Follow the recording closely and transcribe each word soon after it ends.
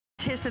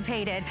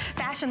anticipated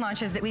fashion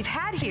launches that we've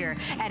had here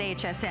at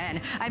HSN.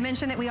 I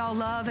mentioned that we all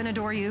love and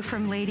adore you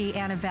from Lady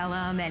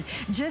LaBellum, and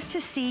just to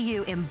see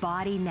you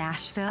embody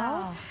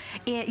Nashville,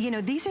 you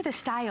know, these are the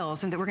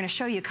styles that we're going to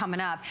show you coming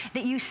up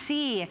that you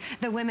see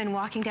the women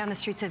walking down the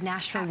streets of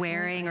Nashville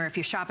wearing, or if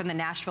you shop in the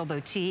Nashville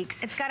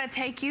boutiques. It's got to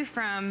take you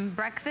from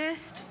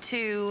breakfast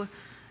to,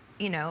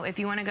 you know, if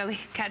you want to go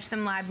catch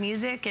some live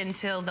music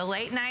until the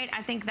late night.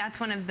 I think that's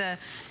one of the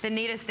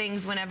neatest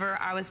things whenever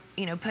I was,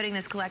 you know, putting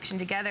this collection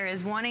together,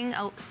 is wanting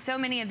so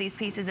many of these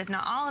pieces, if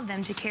not all of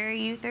them, to carry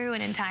you through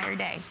an entire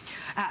day.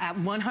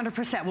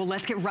 100%. Well,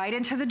 let's get right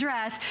into the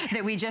dress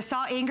that we just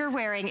saw Inger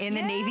wearing in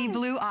the navy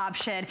blue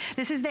option.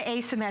 This is the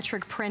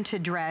asymmetric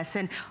printed dress,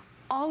 and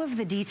all of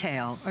the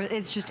detail,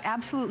 it's just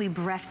absolutely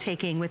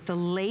breathtaking with the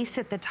lace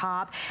at the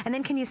top. And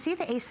then can you see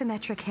the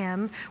asymmetric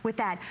hem with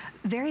that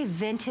very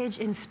vintage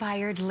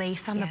inspired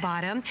lace on the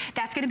bottom?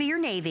 That's gonna be your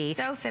navy.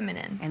 So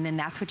feminine. And then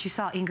that's what you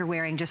saw Inger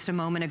wearing just a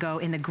moment ago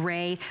in the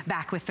gray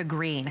back with the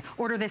green.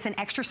 Order this in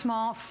extra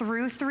small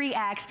through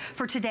 3X.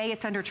 For today,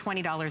 it's under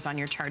 $20 on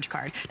your charge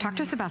card. Talk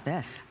to us about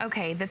this.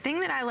 Okay, the thing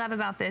that I love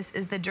about this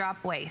is the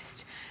drop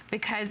waist,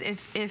 because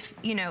if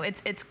you know,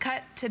 it's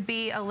cut to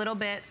be a little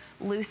bit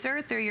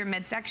looser through your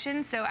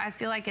midsection, so I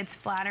feel like it's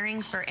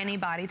flattering for any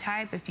body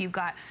type if you've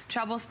got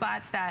trouble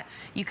spots that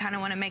you kind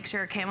of want to make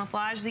sure are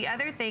camouflage. The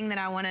other thing that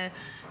I want to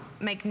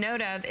make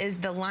note of is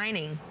the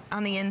lining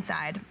on the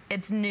inside.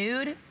 It's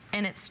nude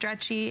and it's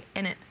stretchy,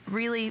 and it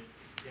really,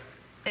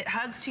 it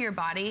hugs to your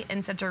body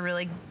in such a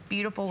really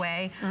beautiful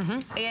way.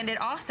 And it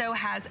also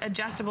has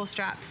adjustable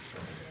straps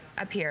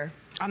up here.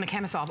 On the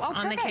camisole. Oh,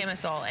 on the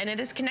camisole, and it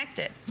is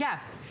connected. Yeah.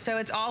 So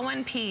it's all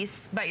one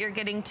piece, but you're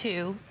getting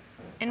two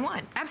in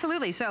one.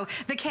 Absolutely. So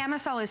the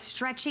camisole is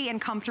stretchy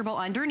and comfortable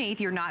underneath.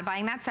 You're not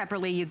buying that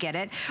separately. You get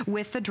it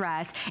with the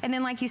dress. And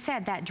then, like you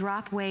said, that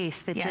drop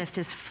waist that just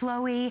is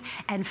flowy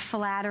and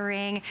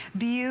flattering.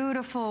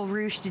 Beautiful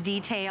ruched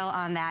detail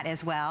on that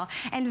as well.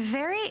 And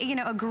very, you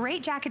know, a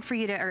great jacket for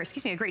you to, or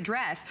excuse me, a great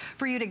dress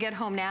for you to get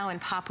home now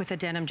and pop with a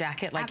denim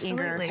jacket like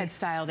Inger had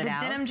styled it out.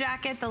 The denim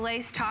jacket, the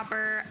lace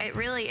topper, it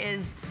really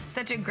is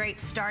such a great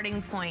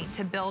starting point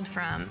to build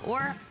from,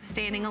 or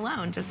standing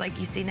alone, just like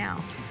you see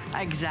now.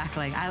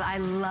 Exactly. I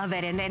love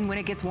it. And when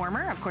it gets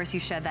warmer, of course, you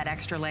shed that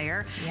extra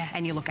layer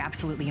and you look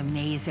absolutely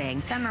amazing.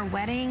 Summer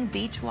wedding,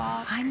 beach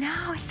walk. I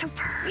know, it's so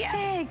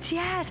perfect.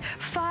 Yes.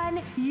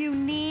 Fun,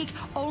 unique.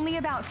 Only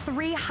about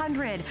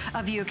 300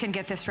 of you can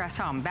get this dress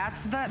home.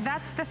 That's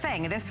the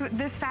thing.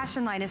 This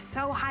fashion line is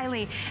so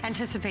highly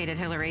anticipated,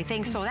 Hillary.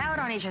 Things sold out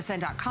on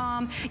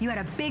hsn.com. You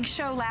had a big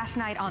show last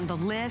night on the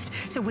list.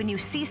 So when you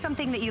see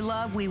something that you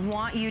love, we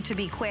want you to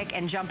be quick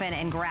and jump in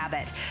and grab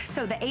it.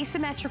 So the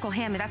asymmetrical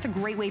hem, that's a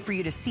great way for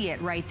you to see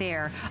it right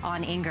there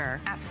on Inger.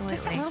 Absolutely.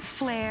 Just a little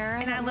flair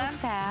and I love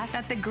sass.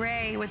 that the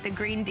gray with the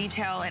green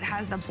detail, it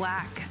has the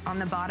black on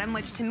the bottom,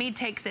 which to me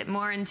takes it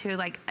more into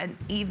like an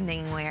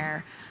evening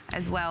wear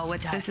as well,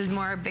 which this is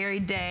more very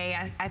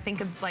day. I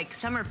think of like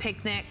summer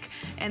picnic,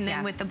 and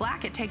then with the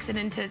black, it takes it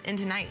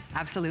into night.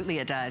 Absolutely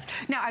it does.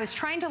 Now, I was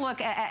trying to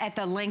look at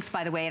the length,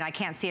 by the way, and I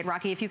can't see it.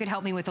 Rocky, if you could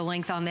help me with the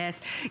length on this.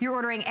 You're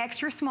ordering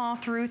extra small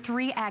through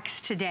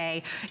 3X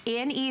today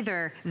in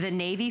either the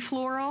navy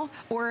floral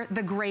or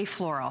the gray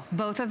floral.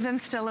 Both of them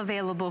still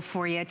available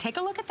for you. Take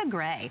a look at the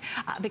gray,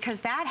 because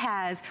that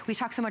has, we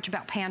talk so much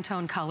about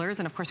Pantone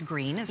colors, and of course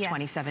green is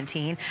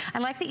 2017. I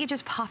like that you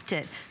just popped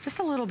it just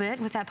a little bit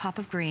with that pop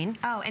of green.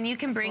 Oh, and you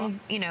can bring,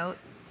 you know,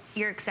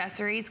 your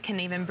accessories can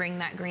even bring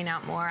that green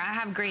out more. I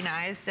have green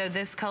eyes, so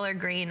this color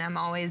green, I'm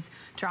always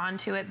drawn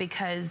to it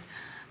because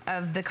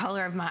of the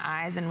color of my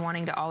eyes and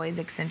wanting to always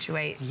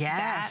accentuate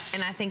that.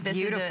 And I think this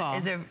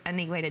is a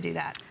neat way to do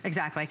that.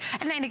 Exactly.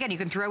 And then again, you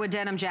can throw a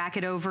denim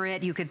jacket over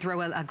it. You could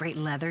throw a great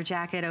leather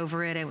jacket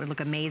over it. It would look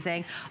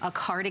amazing. A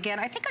cardigan.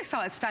 I think I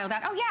saw it styled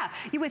out. Oh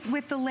yeah,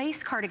 with the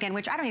lace cardigan,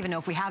 which I don't even know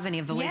if we have any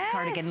of the lace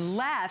cardigan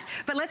left.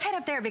 But let's head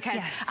up there,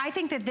 because I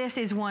think that this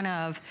is one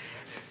of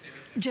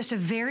just a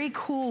very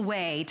cool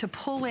way to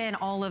pull in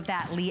all of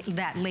that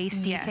lace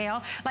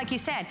detail. Like you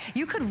said,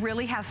 you could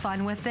really have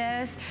fun with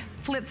this.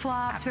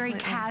 Flip-flops, very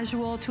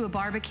casual to a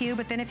barbecue,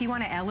 but then if you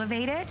want to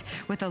elevate it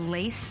with a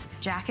lace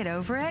jacket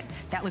over it,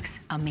 that looks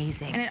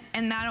amazing.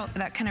 And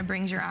that kind of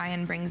brings your eye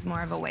and brings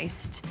more of a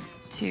waist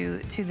to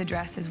the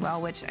dress as well,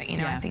 which, you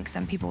know, I think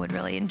some people would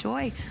really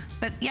enjoy.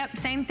 But yep,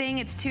 same thing,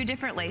 it's two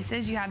different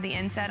laces. You have the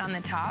inset on the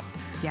top,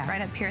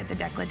 right up here at the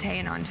décolleté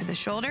and onto the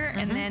shoulder,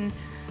 and then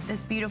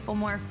this beautiful,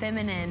 more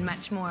feminine,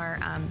 much more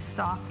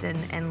soft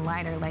and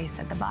lighter lace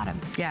at the bottom.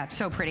 Yeah,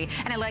 so pretty.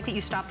 And I like that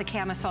you stopped the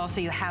camisole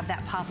so you have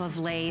that pop of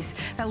lace,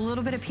 that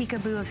little bit of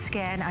peekaboo of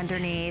skin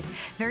underneath.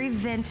 Very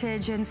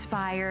vintage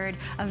inspired,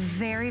 a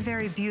very,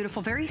 very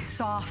beautiful, very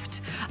soft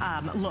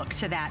look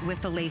to that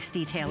with the lace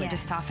detail. It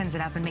just softens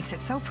it up and makes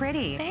it so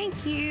pretty.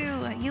 Thank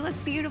you. You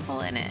look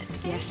beautiful in it.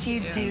 Yes,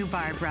 you do,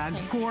 Barbara.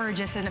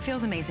 Gorgeous, and it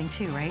feels amazing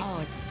too, right? Oh,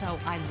 it's so,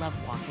 I love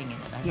walking in it.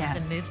 I love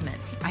the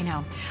movement. I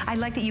know. I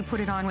like that you put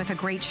it on with a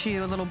great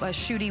shoe, a little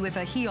shooty with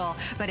a heel.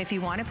 But if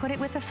you want to put it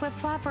with a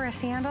flip-flop or a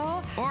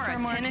sandal, or a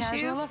tennis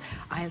shoe, look,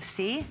 I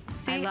see.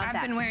 I love I've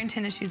that. been wearing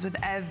tennis shoes with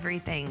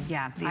everything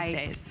these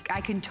days.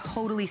 I can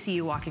totally see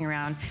you walking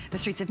around the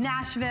streets of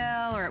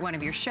Nashville or at one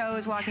of your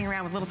shows, walking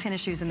around with little tennis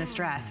shoes in this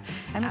dress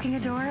and looking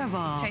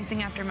adorable.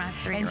 Chasing after my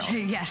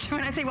 3-year-old. Yes,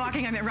 when I say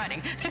walking, I meant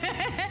running.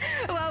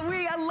 Well,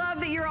 we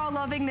love that you're all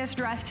loving this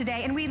dress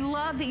today, and we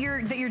love that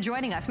you're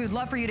joining us. We would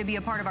love for you to be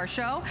a part of our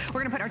show. We're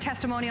going to put our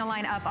testimonial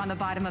line up on the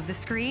bottom of the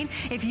screen.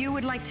 If you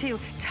would like to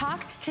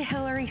talk to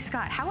Hillary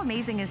Scott, how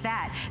amazing is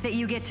that? That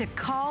you get to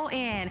call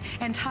in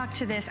and talk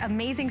to this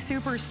amazing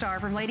superstar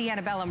from Lady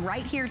Antebellum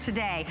right here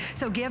today.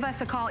 So give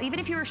us a call. Even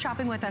if you were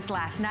shopping with us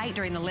last night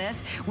during the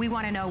list, we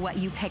want to know what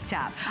you picked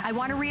up. I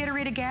want to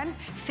reiterate again,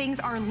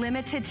 things are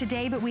limited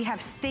today, but we have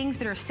things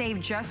that are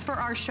saved just for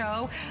our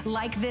show,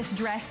 like this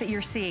dress that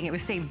you're seeing. It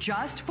was saved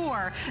just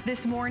for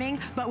this morning,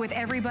 but with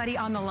everybody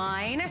on the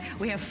line,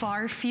 we have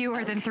far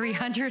fewer than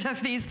 300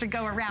 of these to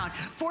go around.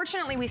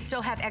 Fortunately, we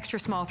still have extra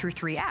small through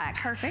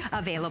 3X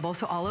available,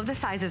 so all of the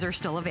sizes are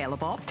still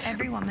available.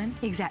 Every woman.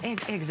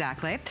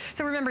 Exactly.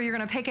 So remember, you're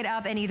going to pick it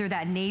up in either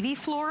that navy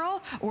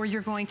floral or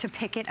you're going to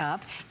pick it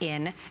up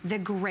in the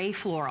gray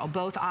floral.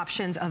 Both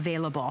options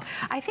available.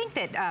 I think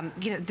that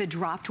you know, the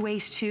dropped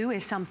waist too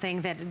is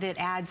something that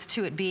adds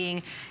to it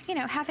being, you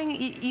know,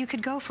 you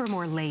could go for a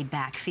more laid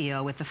back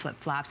feel with the flip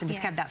flops and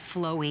just have that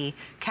flowy,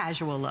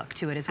 casual look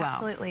to it as well.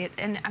 Absolutely.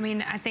 And I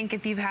mean, I think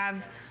if you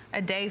have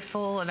a day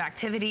full of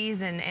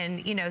activities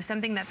and you know,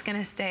 something that's going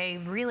to stay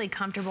really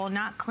comfortable,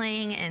 not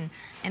cling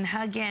and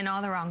hug in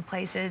all the wrong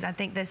places, I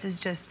think this is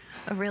just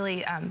a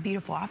really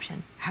beautiful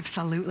option.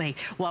 Absolutely.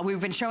 Well, we've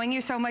been showing you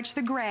so much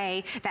the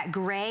gray. That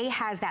gray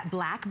has that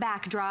black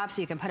backdrop,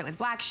 so you can put it with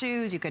black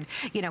shoes. You could,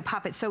 you know,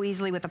 pop it so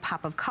easily with a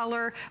pop of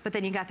color. But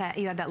then you have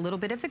that little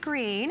bit of the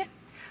green.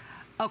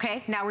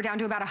 Okay, now we're down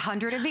to about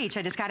 100 of each.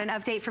 I just got an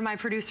update from my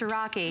producer,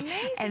 Rocky.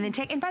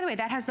 Amazing. And by the way,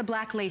 that has the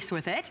black lace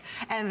with it.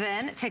 And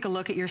then take a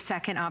look at your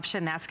second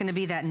option. That's gonna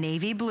be that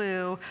navy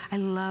blue. I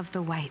love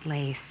the white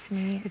lace.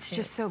 It's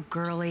just so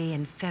girly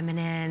and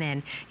feminine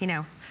and, you know,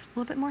 a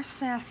little bit more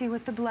sassy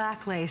with the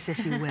black lace,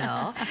 if you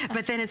will.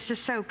 But then it's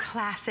just so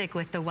classic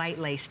with the white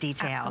lace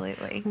detail.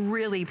 Absolutely.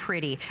 Really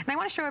pretty. And I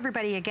want to show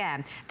everybody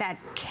again, that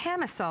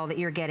camisole that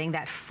you're getting,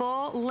 that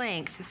full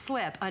length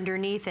slip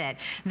underneath it.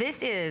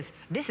 This is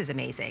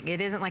amazing.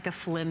 It isn't like a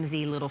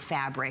flimsy little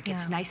fabric.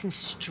 It's nice and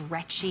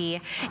stretchy,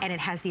 and it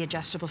has the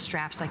adjustable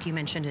straps like you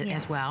mentioned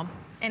as well.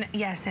 And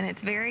yes, and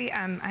it's very,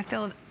 I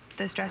feel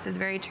this dress is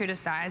very true to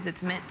size.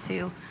 It's meant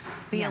to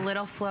be a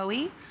little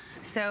flowy.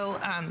 So,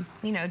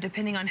 you know,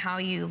 depending on how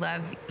you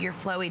love your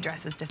flowy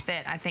dresses to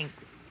fit, I think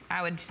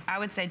I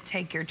would say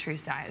take your true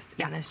size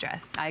in this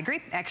dress. I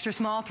agree. Extra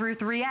small through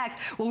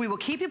 3X. Well, we will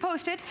keep you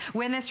posted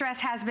when this dress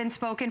has been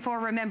spoken for.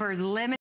 Remember, limited